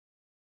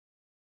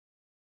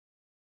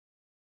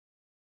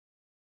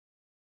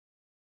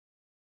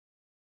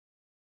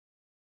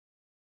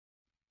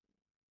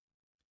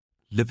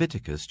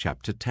Leviticus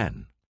chapter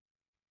 10.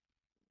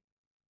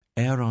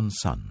 Aaron's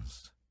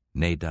sons,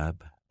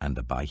 Nadab and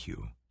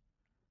Abihu,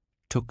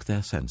 took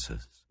their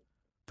censers,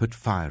 put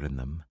fire in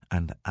them,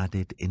 and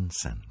added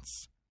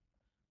incense.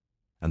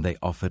 And they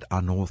offered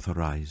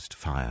unauthorized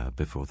fire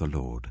before the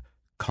Lord,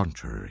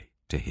 contrary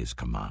to his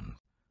command.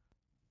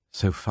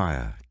 So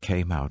fire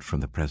came out from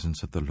the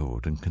presence of the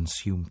Lord and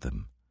consumed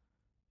them,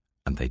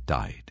 and they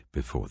died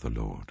before the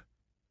Lord.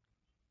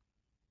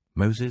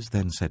 Moses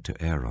then said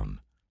to Aaron,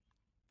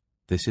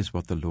 "This is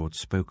what the Lord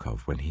spoke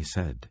of when he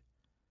said,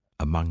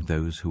 'Among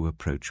those who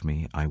approach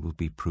me I will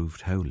be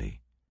proved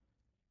holy.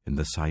 In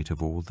the sight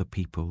of all the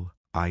people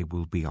I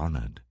will be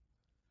honored.'"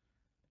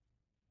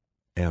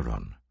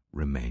 Aaron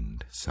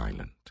remained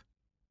silent.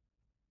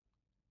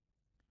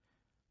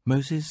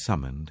 Moses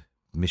summoned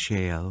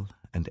Mishael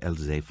and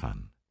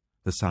Elzaphan,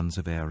 the sons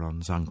of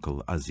Aaron's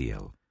uncle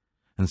Uzziel,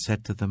 and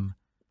said to them,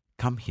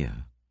 "Come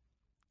here,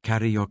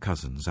 carry your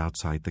cousins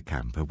outside the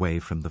camp, away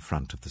from the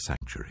front of the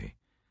sanctuary."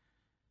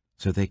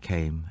 So they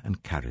came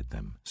and carried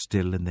them,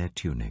 still in their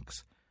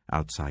tunics,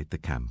 outside the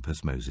camp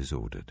as Moses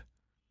ordered.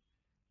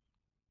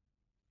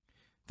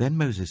 Then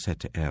Moses said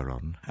to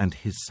Aaron and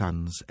his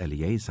sons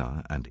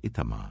Eleazar and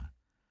Ithamar,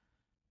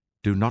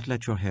 "Do not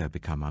let your hair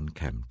become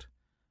unkempt,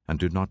 and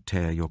do not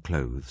tear your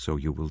clothes, or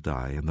you will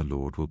die, and the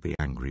Lord will be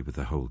angry with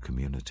the whole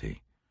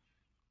community.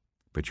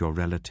 But your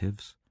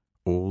relatives,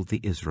 all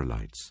the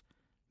Israelites,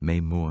 may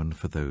mourn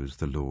for those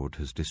the Lord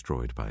has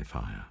destroyed by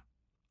fire.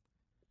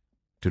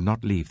 Do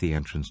not leave the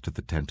entrance to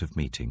the tent of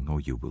meeting,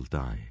 or you will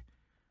die,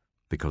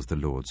 because the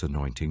Lord's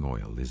anointing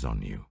oil is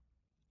on you."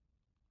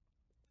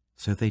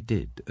 So they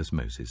did as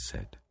Moses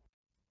said.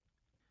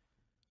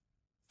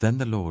 Then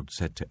the Lord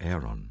said to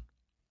Aaron,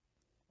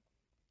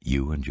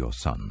 "You and your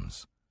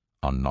sons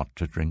are not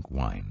to drink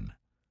wine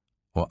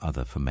or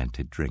other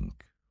fermented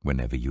drink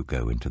whenever you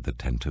go into the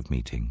tent of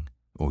meeting,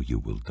 or you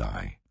will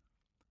die.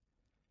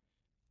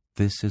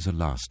 This is a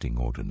lasting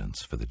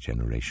ordinance for the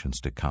generations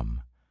to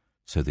come,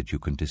 so that you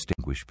can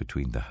distinguish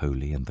between the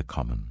holy and the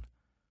common,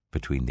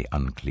 between the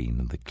unclean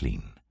and the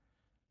clean,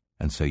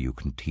 and so you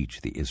can teach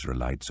the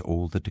Israelites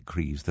all the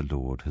decrees the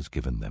Lord has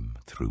given them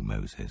through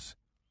Moses."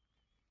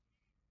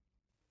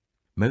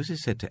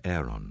 Moses said to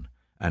Aaron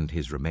and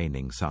his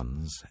remaining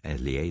sons,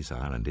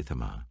 Eleazar and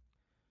Ithamar,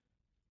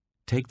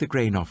 "Take the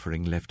grain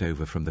offering left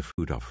over from the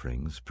food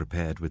offerings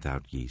prepared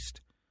without yeast,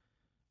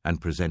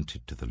 and present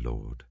it to the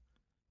Lord,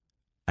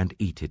 and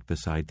eat it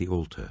beside the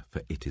altar,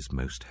 for it is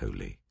most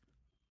holy.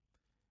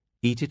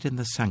 Eat it in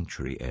the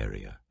sanctuary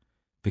area,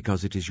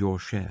 because it is your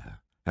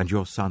share and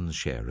your son's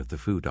share of the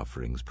food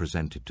offerings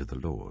presented to the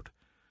Lord,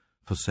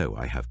 for so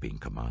I have been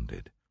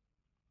commanded.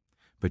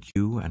 But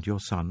you and your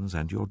sons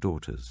and your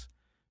daughters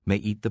may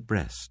eat the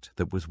breast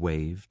that was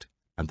waved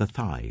and the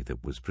thigh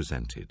that was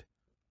presented.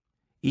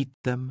 Eat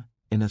them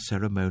in a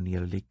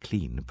ceremonially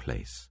clean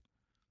place.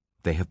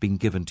 They have been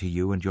given to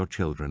you and your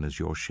children as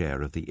your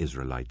share of the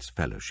Israelites'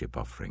 fellowship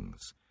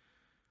offerings.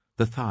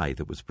 The thigh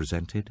that was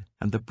presented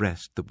and the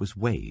breast that was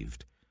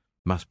waved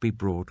must be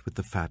brought with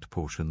the fat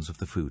portions of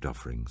the food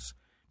offerings,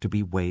 to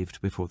be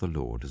waved before the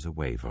Lord as a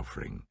wave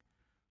offering.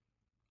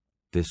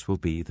 This will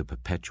be the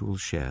perpetual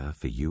share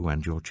for you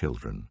and your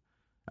children,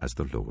 as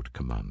the Lord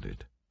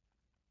commanded."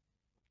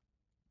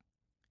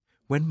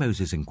 When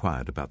Moses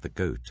inquired about the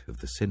goat of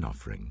the sin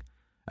offering,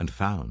 and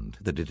found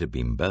that it had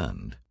been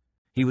burned,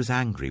 he was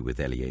angry with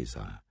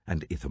Eleazar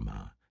and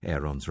Ithamar,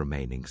 Aaron's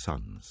remaining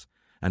sons,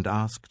 and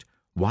asked,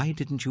 "Why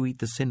didn't you eat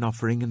the sin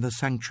offering in the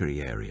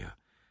sanctuary area?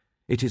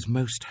 It is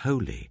most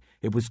holy.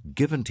 It was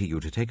given to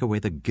you to take away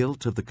the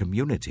guilt of the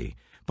community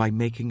by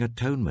making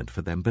atonement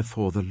for them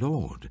before the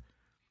Lord.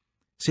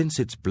 Since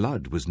its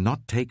blood was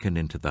not taken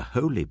into the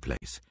holy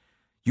place,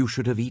 you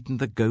should have eaten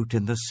the goat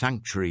in the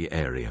sanctuary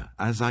area,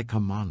 as I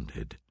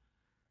commanded."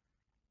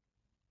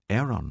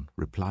 Aaron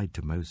replied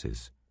to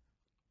Moses,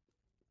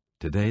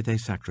 "Today they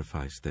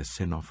sacrificed their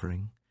sin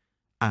offering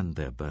and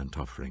their burnt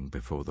offering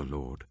before the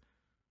Lord.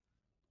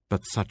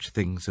 But such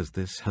things as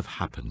this have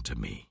happened to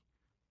me.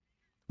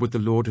 Would the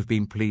Lord have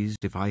been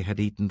pleased if I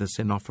had eaten the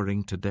sin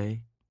offering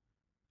today?"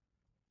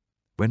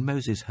 When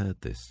Moses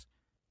heard this,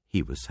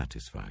 he was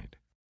satisfied.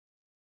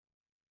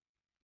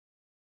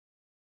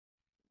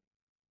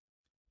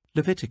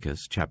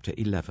 Leviticus chapter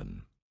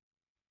 11.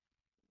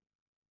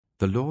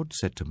 The Lord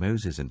said to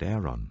Moses and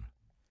Aaron,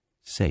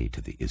 "Say to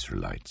the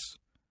Israelites,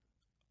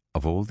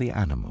 'Of all the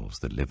animals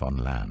that live on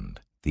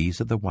land, these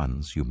are the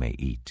ones you may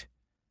eat.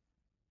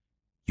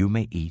 You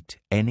may eat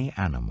any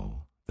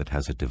animal that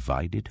has a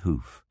divided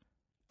hoof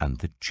and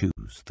that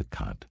chews the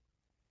cud.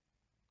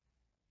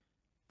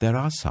 There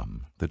are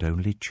some that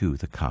only chew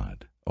the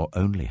cud or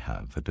only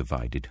have a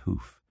divided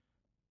hoof,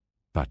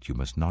 but you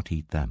must not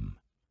eat them.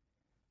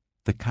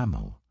 The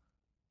camel,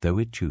 though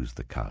it chews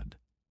the cud,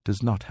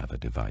 does not have a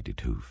divided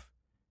hoof.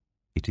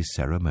 It is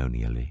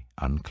ceremonially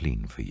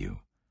unclean for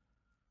you.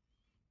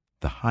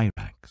 The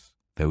hyrax,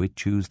 though it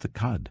chews the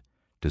cud,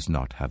 does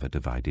not have a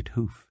divided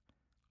hoof.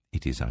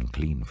 It is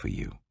unclean for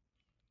you.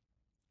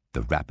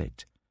 The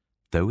rabbit,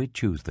 though it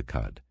chews the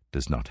cud,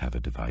 does not have a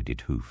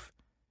divided hoof.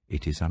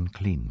 it is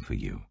unclean for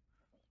you.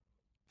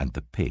 And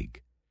the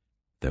pig,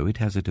 though it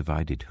has a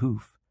divided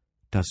hoof,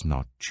 does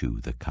not chew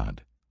the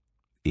cud.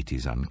 It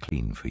is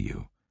unclean for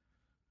you.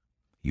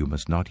 You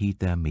must not eat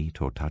their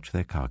meat or touch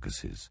their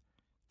carcasses.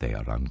 They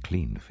are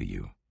unclean for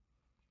you.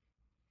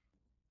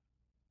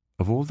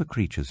 Of all the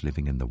creatures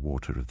living in the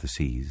water of the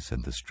seas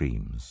and the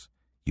streams,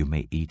 you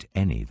may eat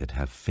any that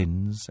have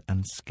fins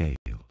and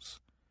scales.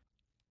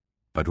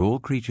 But all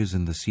creatures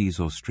in the seas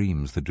or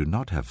streams that do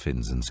not have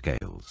fins and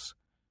scales,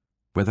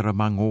 whether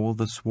among all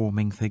the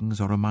swarming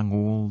things or among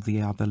all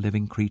the other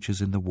living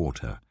creatures in the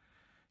water,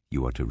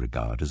 you are to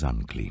regard as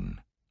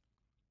unclean.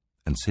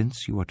 And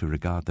since you are to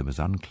regard them as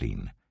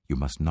unclean, you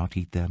must not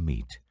eat their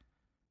meat.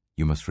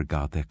 You must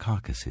regard their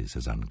carcasses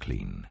as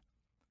unclean.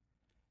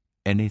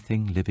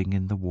 Anything living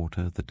in the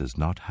water that does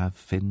not have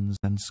fins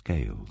and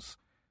scales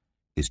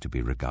is to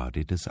be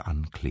regarded as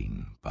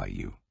unclean by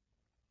you.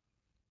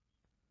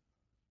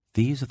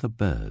 These are the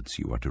birds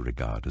you are to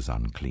regard as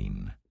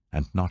unclean,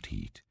 and not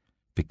eat,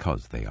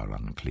 because they are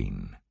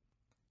unclean: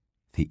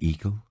 the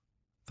eagle,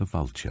 the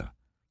vulture,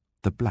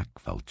 the black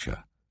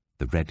vulture,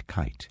 the red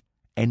kite,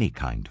 any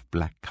kind of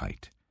black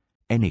kite,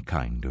 any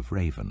kind of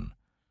raven,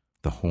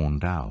 the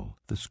horned owl,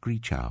 the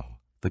screech owl,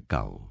 the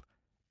gull,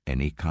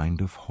 any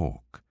kind of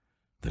hawk,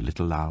 the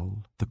little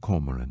owl, the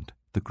cormorant,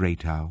 the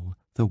great owl,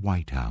 the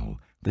white owl,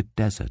 the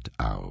desert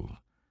owl,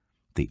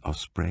 the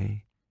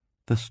osprey,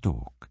 the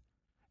stork,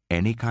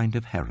 any kind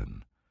of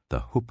heron, the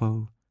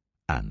hoopoe,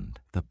 and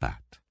the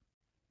bat.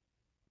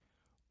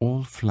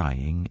 All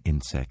flying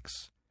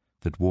insects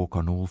that walk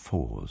on all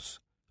fours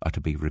are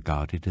to be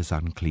regarded as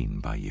unclean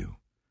by you.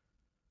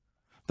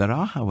 There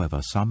are,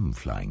 however, some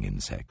flying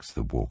insects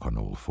that walk on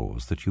all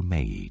fours that you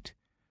may eat.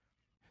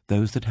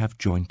 Those that have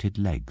jointed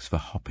legs for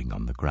hopping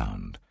on the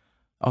ground.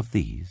 Of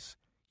these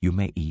you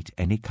may eat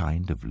any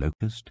kind of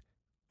locust,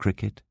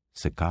 cricket,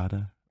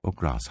 cicada, or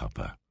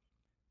grasshopper.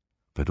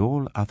 But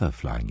all other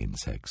flying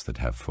insects that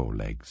have 4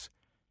 legs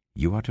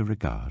you are to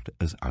regard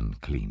as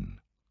unclean.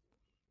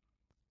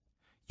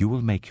 You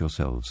will make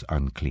yourselves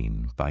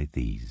unclean by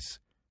these.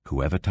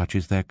 Whoever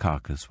touches their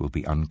carcass will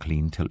be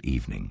unclean till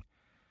evening.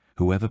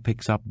 Whoever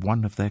picks up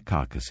one of their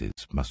carcasses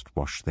must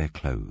wash their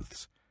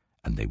clothes,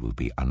 and they will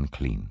be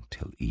unclean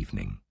till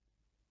evening.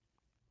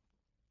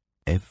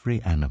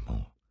 Every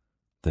animal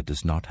that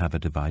does not have a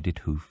divided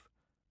hoof,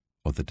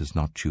 or that does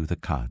not chew the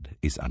cud,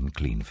 is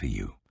unclean for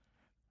you.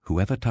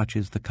 Whoever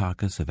touches the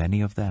carcass of any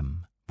of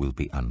them will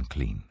be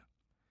unclean.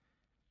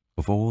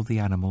 Of all the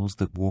animals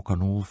that walk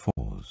on all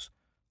fours,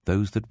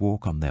 those that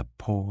walk on their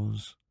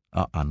paws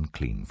are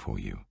unclean for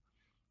you.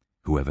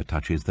 Whoever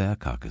touches their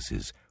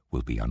carcasses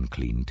will be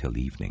unclean till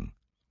evening.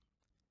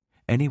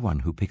 Anyone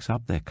who picks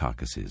up their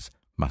carcasses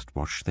must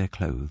wash their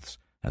clothes,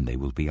 and they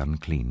will be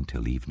unclean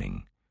till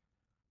evening.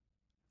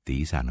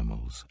 These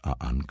animals are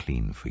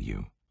unclean for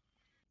you.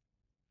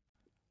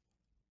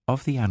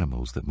 Of the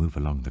animals that move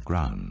along the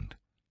ground,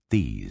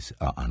 these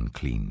are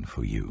unclean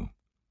for you: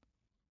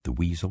 the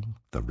weasel,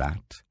 the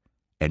rat,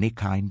 any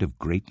kind of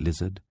great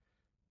lizard,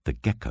 the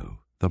gecko,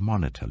 the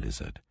monitor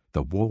lizard,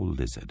 the wall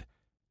lizard,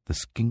 the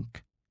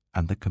skink,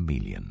 and the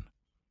chameleon.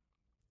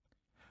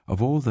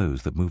 Of all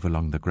those that move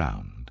along the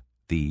ground,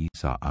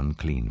 these are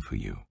unclean for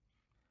you.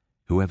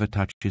 Whoever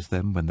touches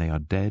them when they are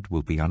dead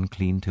will be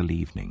unclean till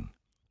evening.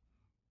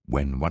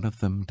 When one of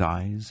them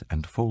dies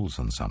and falls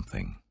on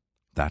something,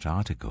 that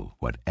article,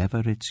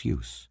 whatever its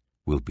use,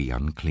 will be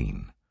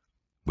unclean,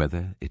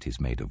 whether it is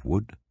made of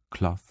wood,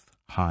 cloth,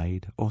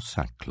 hide, or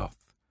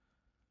sackcloth.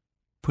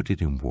 Put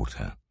it in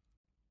water.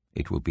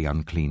 It will be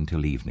unclean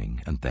till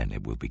evening, and then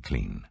it will be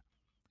clean.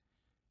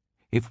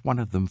 If one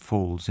of them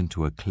falls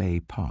into a clay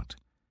pot,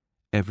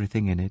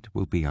 everything in it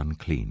will be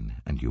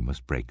unclean, and you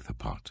must break the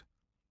pot.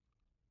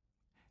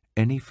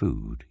 Any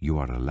food you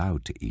are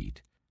allowed to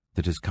eat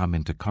that has come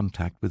into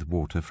contact with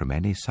water from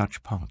any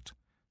such pot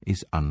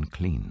is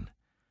unclean,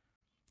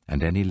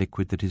 and any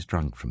liquid that is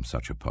drunk from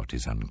such a pot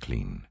is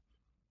unclean.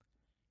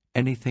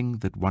 Anything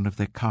that one of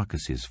their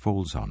carcasses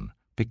falls on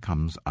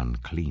becomes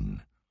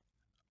unclean.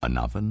 An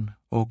oven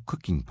or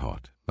cooking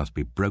pot must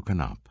be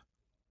broken up.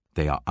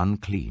 They are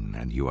unclean,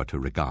 and you are to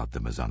regard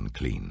them as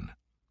unclean.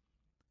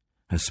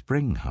 A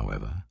spring,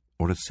 however,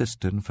 or a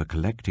cistern for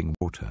collecting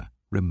water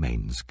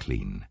remains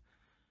clean.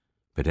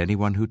 But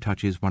anyone who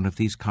touches one of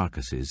these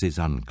carcasses is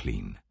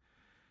unclean.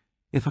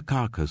 If a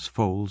carcass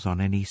falls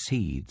on any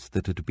seeds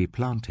that are to be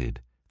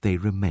planted, they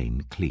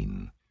remain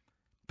clean.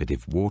 But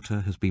if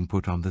water has been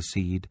put on the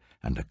seed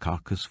and a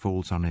carcass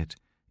falls on it,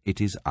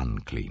 it is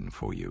unclean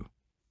for you.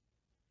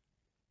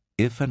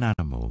 If an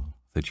animal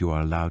that you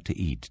are allowed to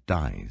eat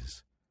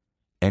dies,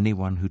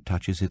 anyone who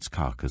touches its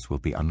carcass will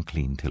be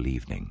unclean till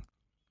evening.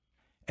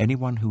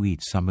 Anyone who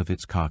eats some of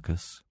its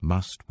carcass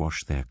must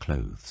wash their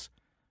clothes,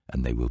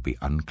 and they will be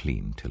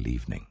unclean till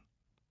evening.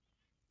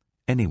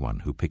 Anyone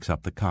who picks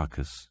up the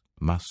carcass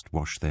must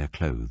wash their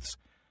clothes,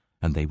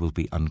 and they will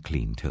be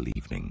unclean till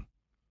evening.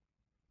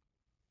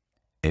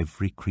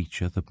 Every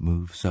creature that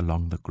moves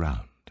along the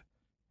ground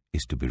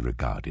is to be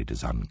regarded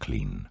as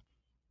unclean.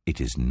 It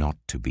is not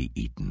to be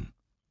eaten.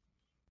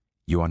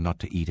 You are not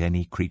to eat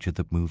any creature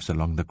that moves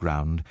along the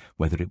ground,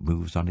 whether it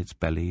moves on its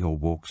belly or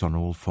walks on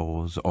all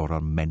fours or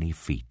on many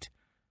feet.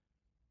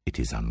 It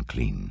is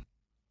unclean.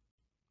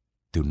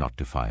 Do not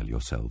defile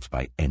yourselves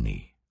by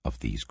any of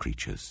these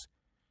creatures.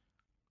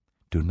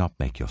 Do not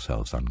make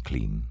yourselves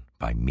unclean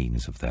by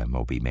means of them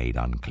or be made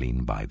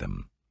unclean by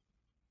them.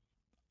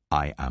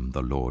 I am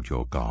the Lord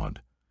your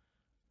God.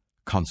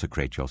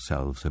 Consecrate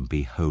yourselves and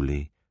be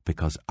holy,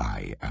 because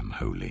I am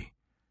holy.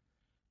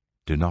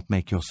 Do not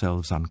make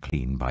yourselves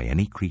unclean by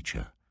any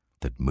creature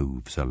that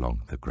moves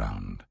along the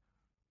ground.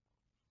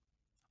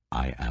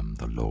 I am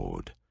the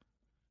Lord,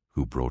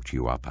 who brought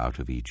you up out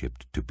of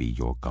Egypt to be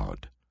your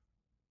God.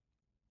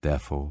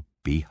 Therefore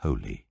be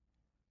holy,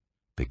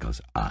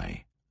 because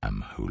I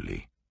am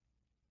holy.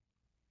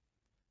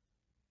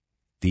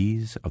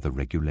 These are the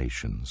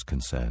regulations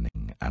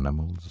concerning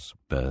animals,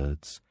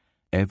 birds,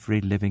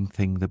 every living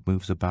thing that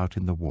moves about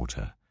in the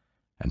water,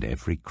 and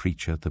every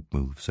creature that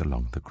moves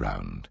along the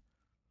ground.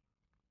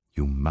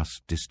 You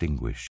must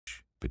distinguish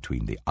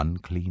between the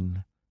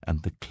unclean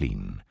and the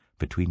clean,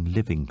 between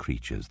living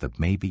creatures that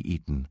may be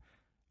eaten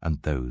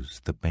and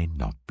those that may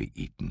not be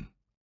eaten.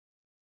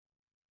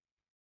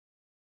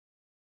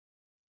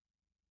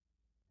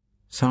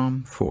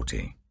 Psalm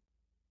 40.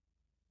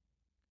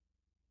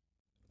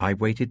 I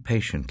waited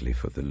patiently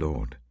for the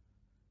Lord.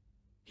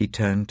 He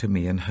turned to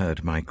me and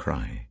heard my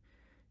cry.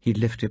 He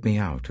lifted me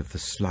out of the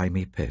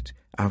slimy pit,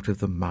 out of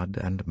the mud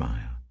and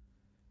mire.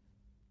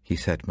 He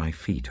set my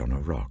feet on a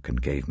rock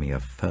and gave me a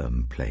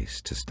firm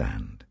place to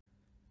stand.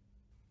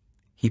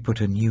 He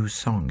put a new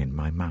song in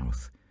my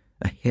mouth,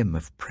 a hymn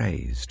of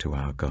praise to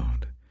our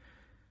God.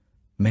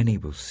 Many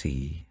will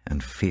see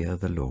and fear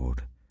the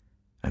Lord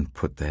and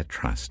put their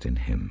trust in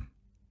him.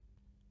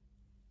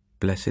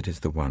 Blessed is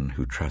the one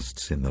who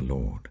trusts in the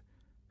Lord,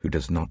 who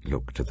does not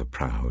look to the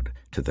proud,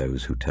 to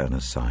those who turn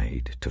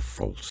aside to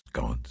false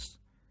gods.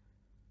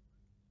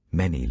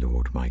 Many,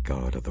 Lord my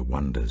God, are the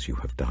wonders you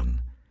have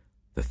done,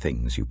 the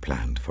things you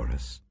planned for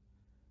us.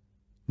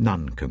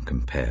 None can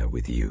compare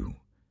with you.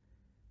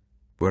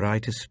 Were I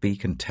to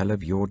speak and tell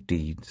of your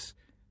deeds,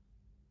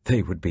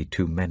 they would be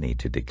too many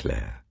to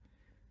declare.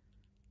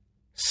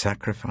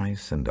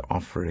 Sacrifice and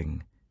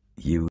offering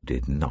you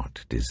did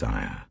not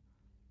desire,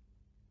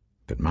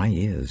 but my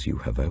ears you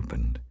have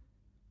opened.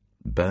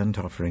 Burnt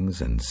offerings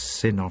and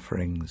sin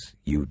offerings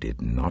you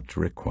did not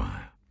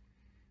require.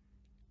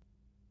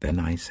 Then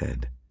I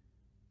said,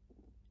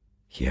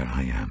 Here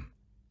I am,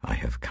 I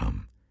have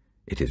come.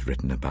 It is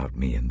written about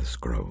me in the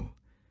scroll.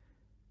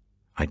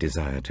 I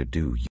desire to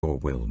do your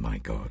will, my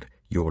God.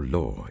 Your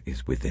law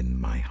is within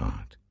my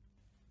heart.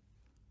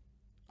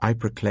 I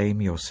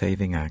proclaim your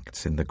saving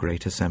acts in the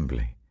great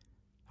assembly.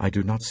 I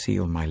do not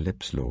seal my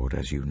lips, Lord,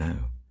 as you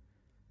know.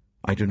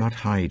 I do not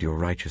hide your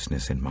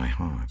righteousness in my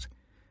heart.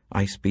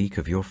 I speak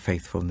of your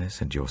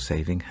faithfulness and your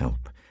saving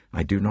help.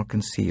 I do not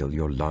conceal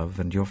your love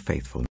and your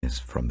faithfulness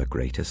from the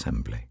great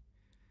assembly.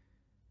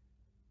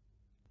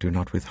 Do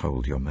not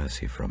withhold your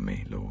mercy from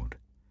me, Lord.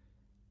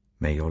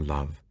 May your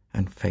love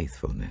and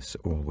faithfulness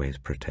always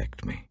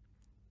protect me.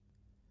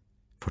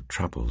 For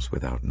troubles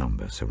without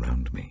number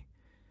surround me.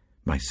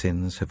 My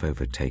sins have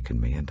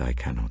overtaken me, and I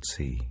cannot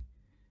see.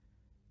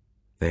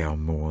 They are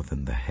more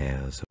than the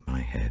hairs of my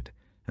head,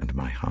 and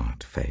my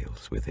heart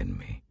fails within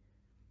me.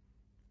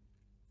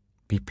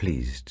 Be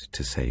pleased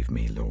to save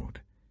me, Lord.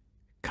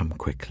 Come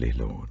quickly,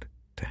 Lord,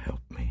 to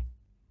help me.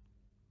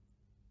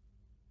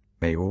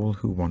 May all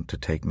who want to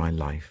take my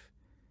life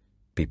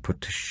be put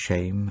to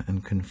shame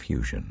and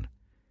confusion.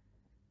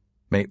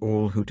 May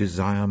all who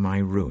desire my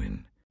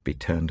ruin be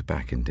turned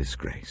back in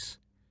disgrace.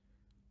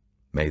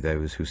 May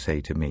those who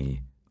say to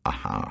me,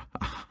 Aha,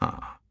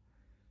 aha,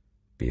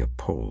 be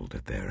appalled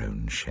at their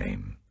own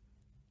shame.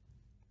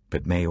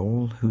 But may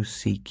all who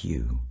seek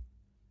you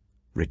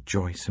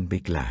rejoice and be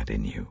glad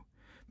in you.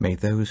 May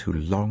those who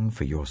long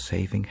for your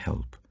saving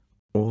help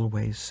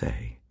always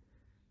say,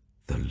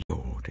 The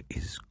Lord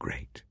is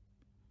great.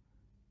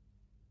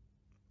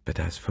 But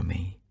as for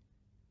me,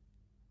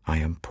 I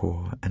am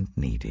poor and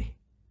needy.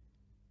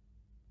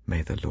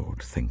 May the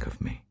Lord think of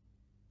me.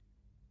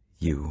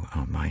 You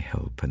are my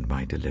help and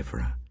my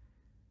deliverer.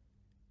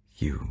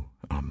 You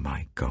are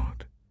my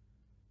God.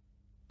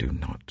 Do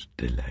not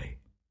delay.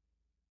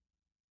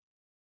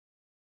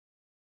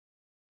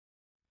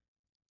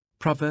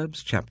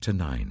 Proverbs chapter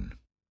 9.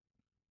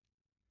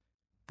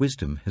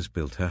 Wisdom has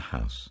built her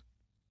house.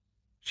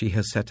 She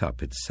has set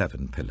up its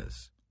 7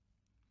 pillars.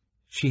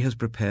 She has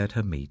prepared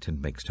her meat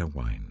and mixed her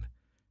wine.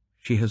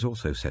 She has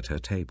also set her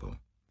table.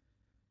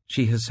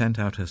 She has sent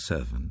out her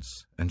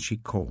servants, and she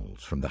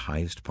calls from the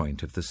highest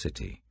point of the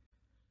city.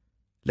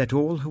 Let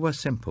all who are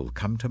simple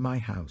come to my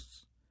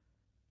house.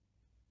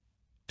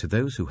 To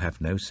those who have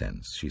no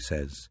sense, she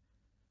says,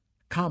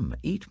 Come,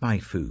 eat my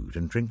food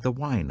and drink the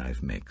wine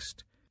I've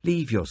mixed.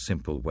 Leave your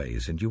simple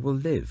ways and you will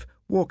live.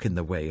 Walk in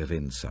the way of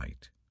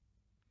insight.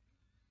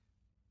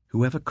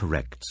 Whoever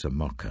corrects a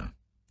mocker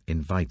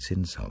invites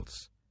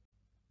insults.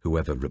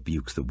 Whoever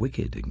rebukes the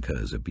wicked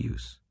incurs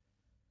abuse.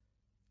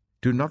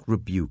 Do not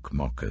rebuke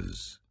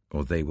mockers,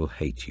 or they will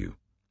hate you.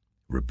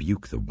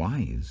 Rebuke the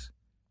wise,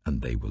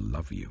 and they will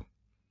love you.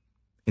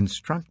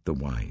 Instruct the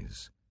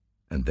wise,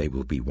 and they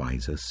will be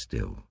wiser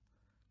still.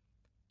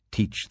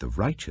 Teach the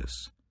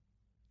righteous,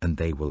 and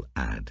they will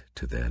add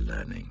to their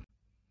learning.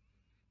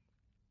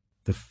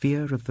 The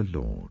fear of the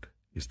Lord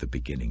is the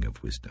beginning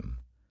of wisdom,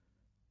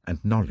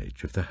 and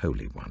knowledge of the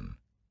Holy One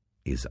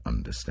is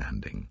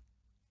understanding.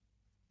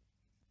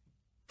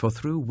 For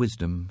through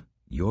wisdom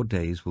your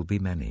days will be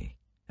many,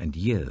 and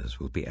years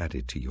will be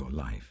added to your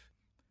life.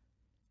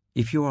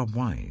 If you are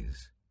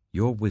wise,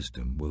 your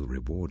wisdom will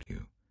reward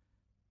you.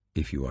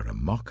 If you are a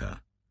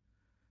mocker,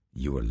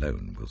 you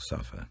alone will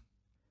suffer.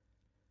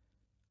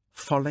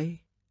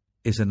 Folly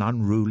is an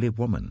unruly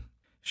woman.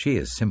 She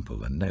is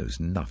simple and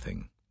knows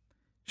nothing.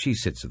 She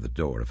sits at the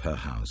door of her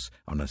house,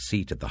 on a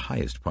seat at the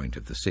highest point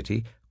of the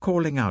city,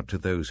 calling out to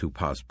those who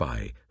pass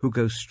by, who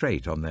go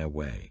straight on their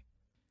way.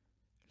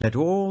 Let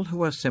all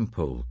who are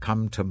simple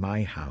come to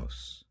my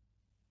house.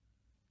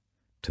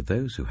 To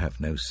those who have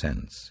no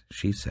sense,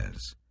 she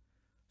says,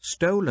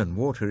 stolen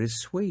water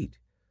is sweet.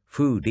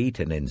 Food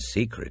eaten in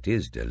secret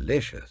is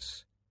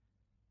delicious.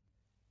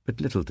 But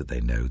little do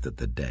they know that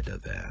the dead are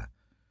there,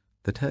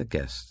 that her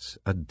guests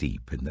are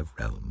deep in the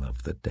realm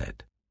of the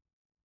dead.